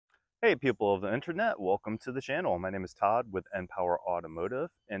Hey people of the internet, welcome to the channel. My name is Todd with N Power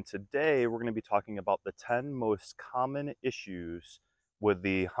Automotive, and today we're going to be talking about the 10 most common issues with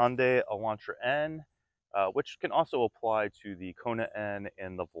the Hyundai Elantra N, which can also apply to the Kona N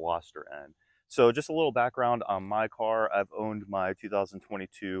and the Veloster N. So just a little background on my car. I've owned my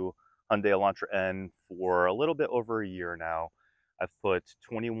 2022 Hyundai Elantra N for a little bit over a year now. I've put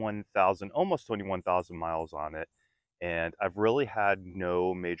 21,000, almost 21,000 miles on it, and I've really had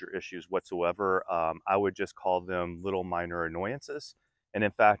no major issues whatsoever. I would just call them little minor annoyances. And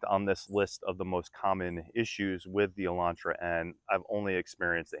in fact, on this list of the most common issues with the Elantra N, I've only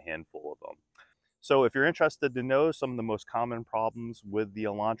experienced a handful of them. So if you're interested to know some of the most common problems with the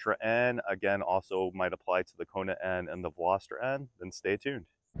Elantra N, again, also might apply to the Kona N and the Veloster N, then stay tuned.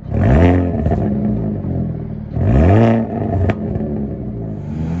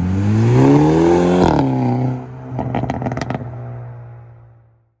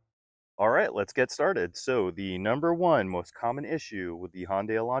 All right, let's get started. So the number one most common issue with the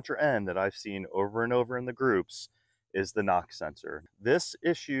Hyundai Elantra N that I've seen over and over in the groups is the knock sensor. This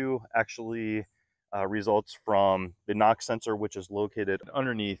issue actually results from the knock sensor, which is located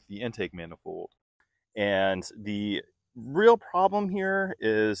underneath the intake manifold. And the real problem here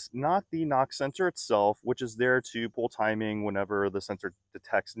is not the knock sensor itself, which is there to pull timing whenever the sensor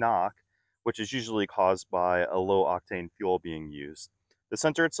detects knock, which is usually caused by a low octane fuel being used. The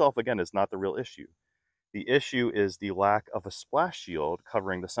sensor itself, again, is not the real issue. The issue is the lack of a splash shield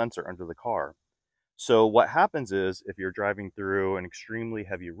covering the sensor under the car. So what happens is if you're driving through an extremely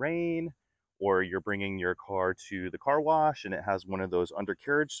heavy rain, or you're bringing your car to the car wash and it has one of those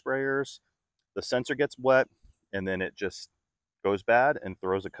undercarriage sprayers, the sensor gets wet and then it just goes bad and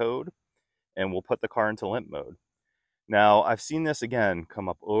throws a code and will put the car into limp mode. Now, I've seen this again come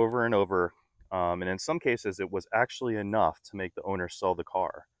up over and over, and in some cases it was actually enough to make the owner sell the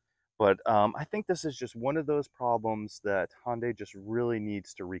car. But I think this is just one of those problems that Hyundai just really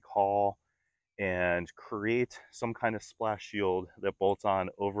needs to recall and create some kind of splash shield that bolts on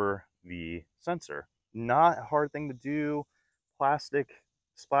over the sensor. Not a hard thing to do. Plastic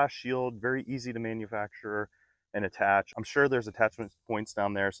splash shield, very easy to manufacture and attach. I'm sure there's attachment points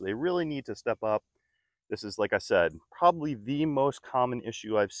down there, so they really need to step up. This is, like I said, probably the most common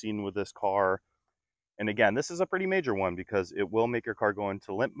issue I've seen with this car. And again, this is a pretty major one because it will make your car go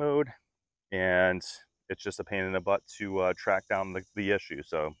into limp mode, and it's just a pain in the butt to track down the issue.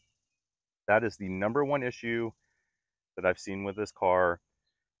 So that is the number one issue that I've seen with this car.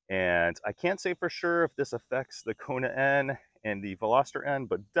 And I can't say for sure if this affects the Kona N and the Veloster N,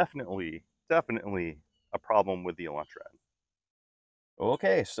 but definitely a problem with the Elantra N.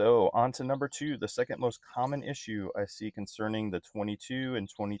 Okay, so on to number two. The second most common issue I see concerning the 22 and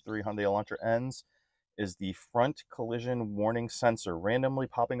 23 Hyundai Elantra Ns is the front collision warning sensor randomly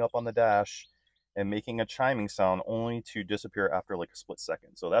popping up on the dash and making a chiming sound only to disappear after like a split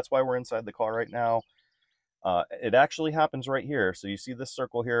second. So that's why we're inside the car right now. It actually happens right here. So you see this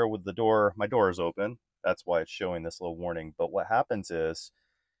circle here with the door, my door is open. That's why it's showing this little warning. But what happens is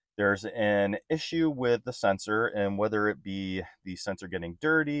there's an issue with the sensor, and whether it be the sensor getting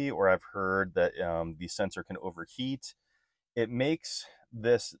dirty, or I've heard that the sensor can overheat, it makes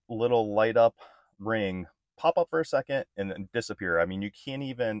this little light up ring pop up for a second and then disappear. I mean, you can't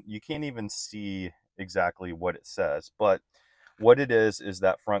even see exactly what it says, but what it is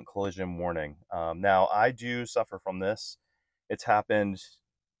that front collision warning. Now, I do suffer from this. It's happened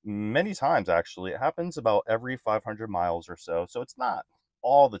many times, actually. It happens about every 500 miles or so. So it's not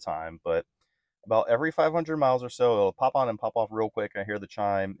all the time, but about every 500 miles or so, it'll pop on and pop off real quick. I hear the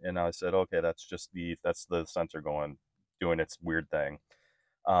chime, and I said, okay, that's the sensor doing its weird thing.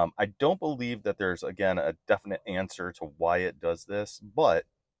 I don't believe that there's, again, a definite answer to why it does this, but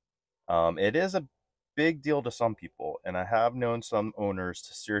it is a big deal to some people, and I have known some owners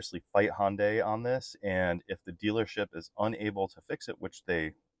to seriously fight Hyundai on this, and if the dealership is unable to fix it, which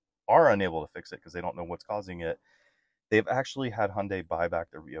they are unable to fix it because they don't know what's causing it, they've actually had Hyundai buy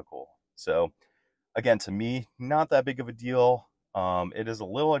back their vehicle. So again, to me, not that big of a deal. It is a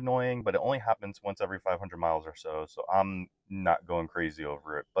little annoying, but it only happens once every 500 miles or so, so I'm not going crazy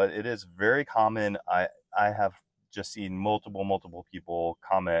over it. But it is very common. I have just seen multiple people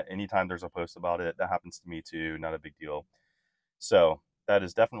comment anytime there's a post about it. That happens to me too, not a big deal. So that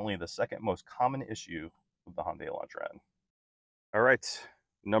is definitely the second most common issue with the Hyundai Elantra N. All right,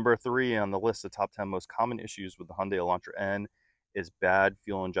 number three on the list of top 10 most common issues with the Hyundai Elantra N is bad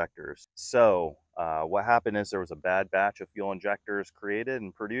fuel injectors. So what happened is there was a bad batch of fuel injectors created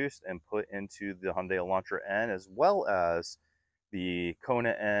and produced and put into the Hyundai Elantra N, as well as the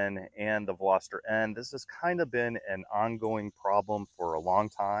Kona N and the Veloster N. This has kind of been an ongoing problem for a long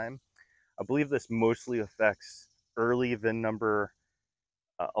time. I believe this mostly affects early VIN number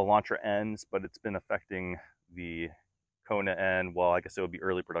Elantra N's, but it's been affecting the Kona N. Well, I guess it would be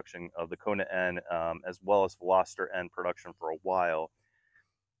early production of the Kona N, as well as Veloster N production for a while.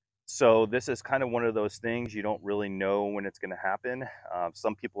 So this is kind of one of those things you don't really know when it's going to happen.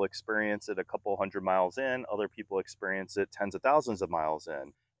 Some people experience it a couple hundred miles in, other people experience it tens of thousands of miles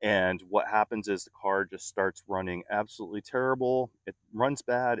in. And what happens is the car just starts running absolutely terrible. It runs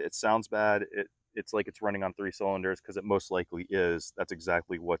bad, it sounds bad, it's like it's running on 3 cylinders, because it most likely is. That's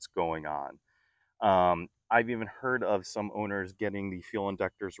exactly what's going on. I've even heard of some owners getting the fuel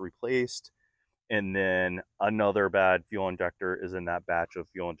injectors replaced, and then another bad fuel injector is in that batch of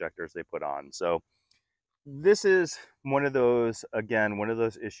fuel injectors they put on. So this is one of those, again, one of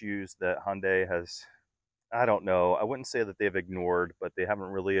those issues that Hyundai has, I don't know, I wouldn't say that they've ignored, but they haven't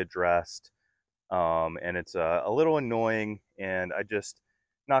really addressed. And it's a little annoying, and I just,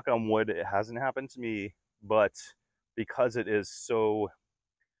 knock on wood, it hasn't happened to me, but because it is so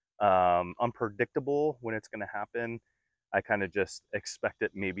unpredictable when it's going to happen, I kind of just expect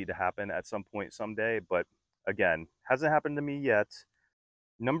it maybe to happen at some point someday. But again, hasn't happened to me yet.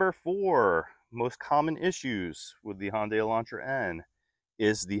 Number 4 most common issues with the Hyundai Elantra N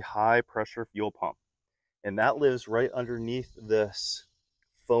is the high pressure fuel pump. And that lives right underneath this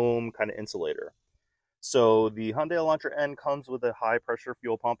foam kind of insulator. So the Hyundai Elantra N comes with a high pressure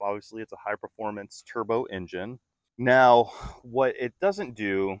fuel pump. Obviously, it's a high performance turbo engine. Now, what it doesn't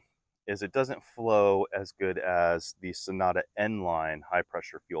do is it doesn't flow as good as the Sonata N line high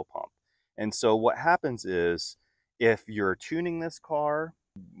pressure fuel pump. And so what happens is, if you're tuning this car,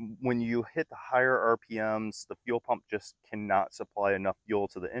 when you hit the higher RPMs, the fuel pump just cannot supply enough fuel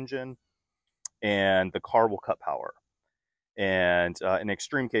to the engine, and the car will cut power. And in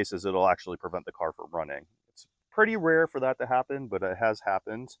extreme cases, it'll actually prevent the car from running. It's pretty rare for that to happen, but it has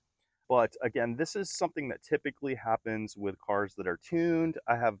happened. But again, this is something that typically happens with cars that are tuned.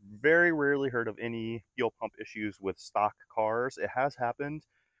 I have very rarely heard of any fuel pump issues with stock cars. It has happened,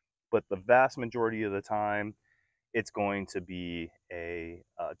 but the vast majority of the time, it's going to be a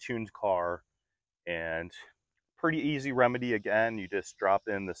tuned car. And pretty easy remedy. Again, you just drop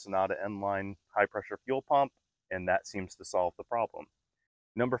in the Sonata N line high pressure fuel pump, and that seems to solve the problem.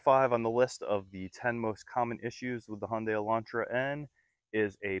 Number 5 on the list of the 10 most common issues with the Hyundai Elantra N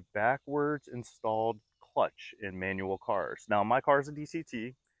is a backwards installed clutch in manual cars. Now, my car is a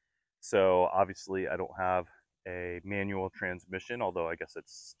DCT, so obviously I don't have a manual transmission, although I guess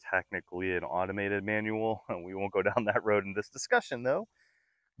it's technically an automated manual. We won't go down that road in this discussion though.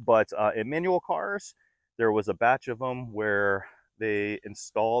 But in manual cars, there was a batch of them where they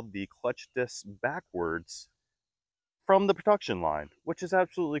installed the clutch disc backwards from the production line, which is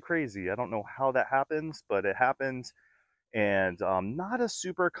absolutely crazy. I don't know how that happens, but it happens. And not a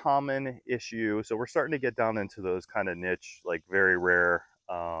super common issue. So we're starting to get down into those kind of niche, like very rare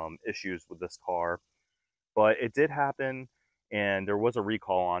issues with this car. But it did happen, and there was a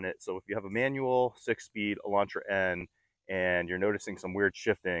recall on it. So if you have a manual 6-speed Elantra N and you're noticing some weird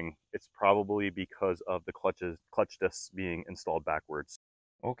shifting, it's probably because of the clutch discs being installed backwards.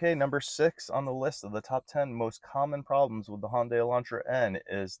 Okay, number 6 on the list of the top 10 most common problems with the Hyundai Elantra N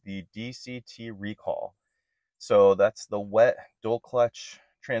is the DCT Recall. So that's the wet dual clutch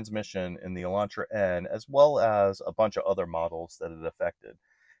transmission in the Elantra N, as well as a bunch of other models that it affected.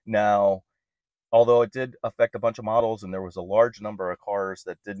 Now, although it did affect a bunch of models and there was a large number of cars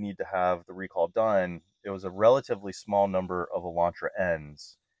that did need to have the recall done, it was a relatively small number of Elantra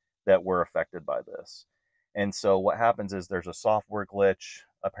Ns that were affected by this. And so what happens is there's a software glitch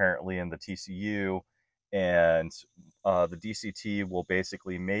apparently in the TCU, and the DCT will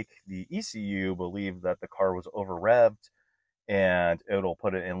basically make the ECU believe that the car was over revved, and it'll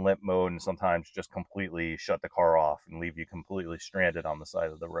put it in limp mode and sometimes just completely shut the car off and leave you completely stranded on the side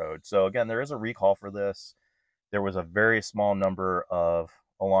of the road. So again, there is a recall for this. There was a very small number of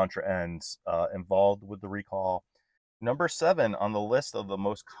Elantra Ns involved with the recall. Number 7 on the list of the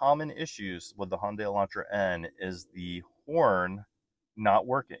most common issues with the Hyundai Elantra N is the horn not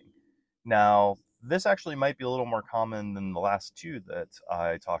working. Now, this actually might be a little more common than the last 2 that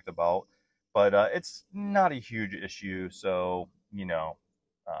I talked about, but it's not a huge issue. So,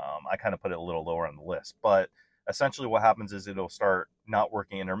 I kind of put it a little lower on the list. But essentially what happens is it'll start not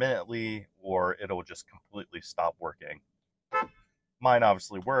working intermittently, or it'll just completely stop working. Mine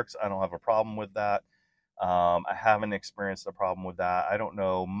obviously works. I don't have a problem with that. I haven't experienced a problem with that. I don't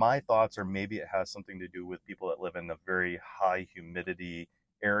know. My thoughts are maybe it has something to do with people that live in a very high humidity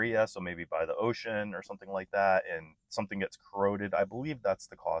area, so maybe by the ocean or something like that, and something gets corroded. I believe that's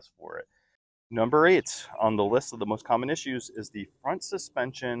the cause for it. Number 8 on the list of the most common issues is the front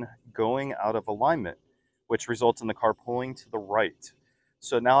suspension going out of alignment, which results in the car pulling to the right.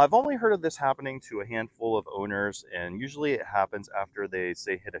 So now I've only heard of this happening to a handful of owners, and usually it happens after they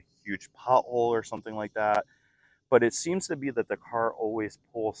say hit a huge pothole or something like that. But it seems to be that the car always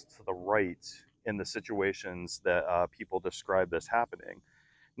pulls to the right in the situations that people describe this happening.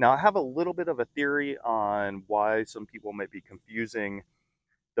 Now I have a little bit of a theory on why some people might be confusing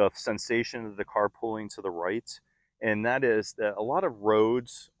the sensation of the car pulling to the right, and that is that a lot of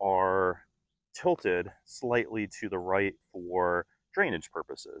roads are tilted slightly to the right for drainage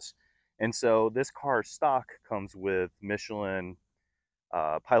purposes. And so this car stock comes with Michelin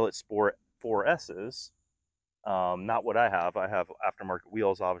Pilot Sport 4S's. Not what I have. I have aftermarket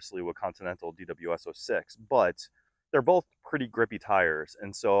wheels, obviously, with Continental DWS06, but they're both pretty grippy tires.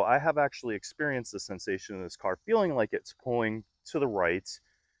 And so I have actually experienced the sensation of this car feeling like it's pulling to the right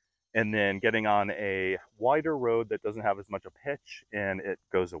and then getting on a wider road that doesn't have as much a pitch, and it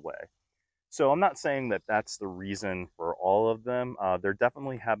goes away. So I'm not saying that that's the reason for all of them. There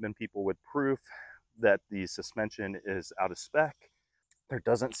definitely have been people with proof that the suspension is out of spec. There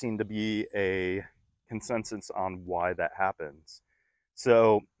doesn't seem to be a consensus on why that happens.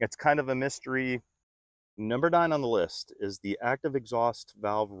 So it's kind of a mystery. Number 9 on the list is the active exhaust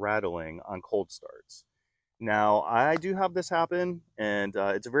valve rattling on cold starts. Now, I do have this happen, and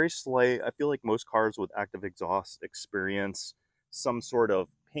it's very slight. I feel like most cars with active exhaust experience some sort of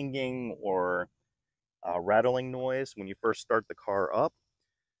pinging or rattling noise when you first start the car up.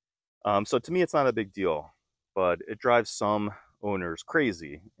 So to me, it's not a big deal, but it drives some owners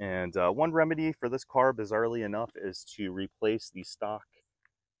crazy. And one remedy for this car, bizarrely enough, is to replace the stock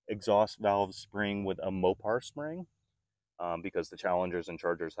exhaust valve spring with a Mopar spring. Because the Challengers and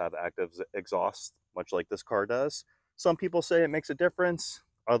Chargers have active exhaust, much like this car does. Some people say it makes a difference.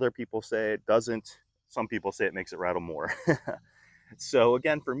 Other people say it doesn't. Some people say it makes it rattle more. So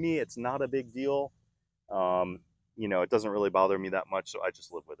again, for me, it's not a big deal. It doesn't really bother me that much, so I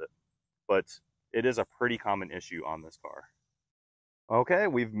just live with it. But it is a pretty common issue on this car. Okay,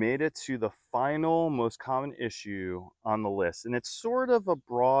 we've made it to the final most common issue on the list. And it's sort of a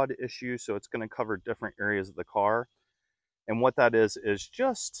broad issue, so it's going to cover different areas of the car. And what that is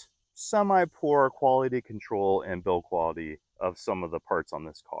just semi-poor quality control and build quality of some of the parts on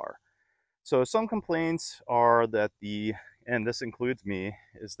this car. So some complaints are that and this includes me,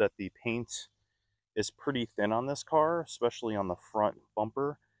 is that the paint is pretty thin on this car, especially on the front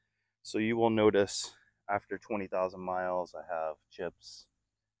bumper. So you will notice after 20,000 miles, I have chips,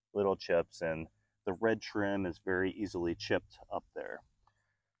 little chips, and the red trim is very easily chipped up there.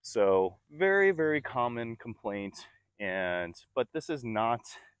 So very, very common complaint. But this is not,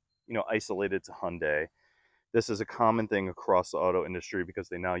 isolated to Hyundai. This is a common thing across the auto industry because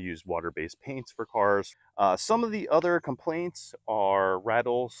they now use water-based paints for cars. Some of the other complaints are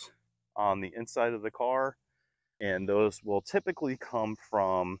rattles on the inside of the car, and those will typically come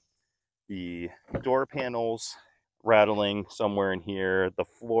from the door panels rattling somewhere in here. The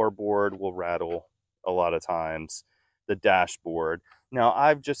floorboard will rattle a lot of times. The dashboard. Now,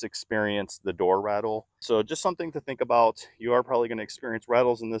 I've just experienced the door rattle, so just something to think about. You are probably going to experience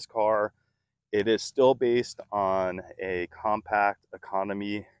rattles in this car. It is still based on a compact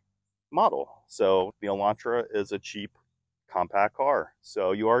economy model. So the Elantra is a cheap compact car.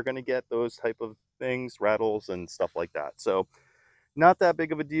 So you are going to get those type of things, rattles and stuff like that. So not that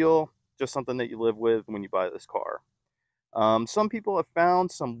big of a deal, just something that you live with when you buy this car. Some people have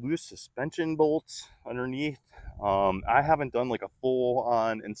found some loose suspension bolts underneath. I haven't done like a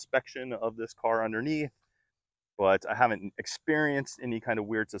full-on inspection of this car underneath, but I haven't experienced any kind of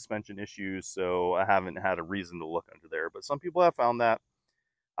weird suspension issues, so I haven't had a reason to look under there. But some people have found that.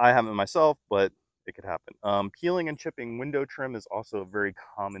 I haven't myself, but it could happen. Peeling and chipping window trim is also a very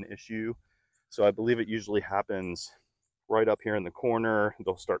common issue. So I believe it usually happens right up here in the corner.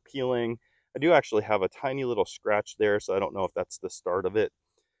 They'll start peeling. I do actually have a tiny little scratch there, so I don't know if that's the start of it.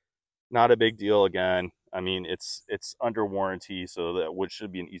 Not a big deal again. I mean, it's under warranty, so that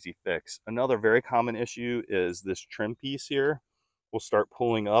should be an easy fix. Another very common issue is this trim piece here will start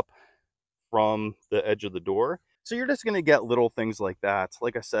pulling up from the edge of the door. So you're just going to get little things like that.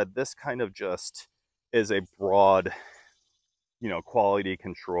 Like I said, this kind of just is a broad, quality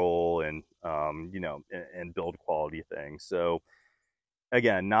control and, and build quality thing. So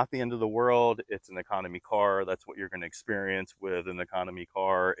again, not the end of the world. It's an economy car. That's what you're going to experience with an economy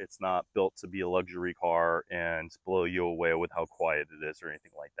car. It's not built to be a luxury car and blow you away with how quiet it is or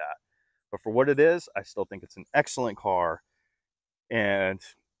anything like that. But for what it is, I still think it's an excellent car. And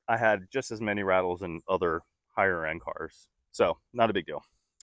I had just as many rattles in other higher end cars. So not a big deal.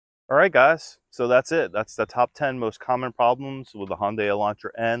 All right, guys. So that's it. That's the top 10 most common problems with the Hyundai Elantra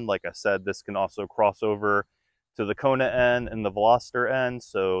N. Like I said, this can also cross over to the Kona N and the Veloster N.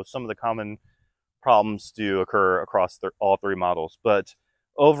 So some of the common problems do occur across all three models. But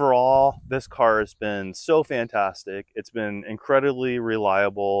overall, this car has been so fantastic. It's been incredibly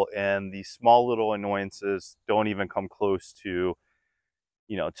reliable, and the small little annoyances don't even come close to,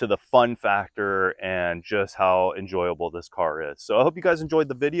 to the fun factor and just how enjoyable this car is. So I hope you guys enjoyed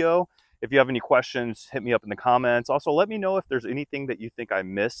the video. If you have any questions, hit me up in the comments. Also, let me know if there's anything that you think I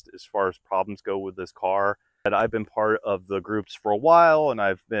missed as far as problems go with this car. And I've been part of the groups for a while, and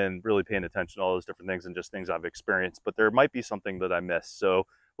I've been really paying attention to all those different things and just things I've experienced, but there might be something that I missed. So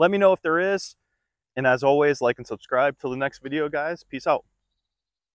let me know if there is. And as always, like and subscribe. Till the next video, guys. Peace out.